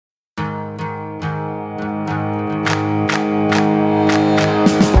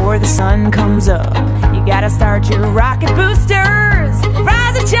the sun comes up. You gotta start your rocket boosters.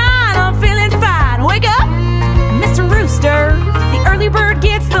 Rise and shine, I'm feeling fine. Wake up, Mr. Rooster. The early bird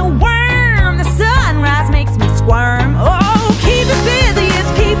gets the worm. The sunrise makes me squirm. Oh, keep it busy,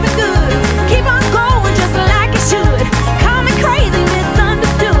 it's keeping good. Keep on going just like you should. Call me crazy,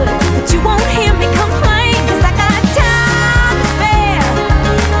 misunderstood, but you won't hear me complain, 'cause I got time to spare,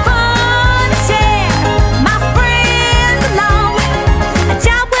 fun to share, my friends along. A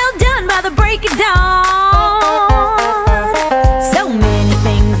job well done by the break of dawn. So many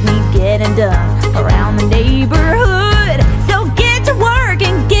things need getting done around the neighborhood, so get to work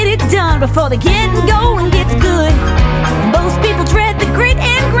and get it done before the getting going gets good.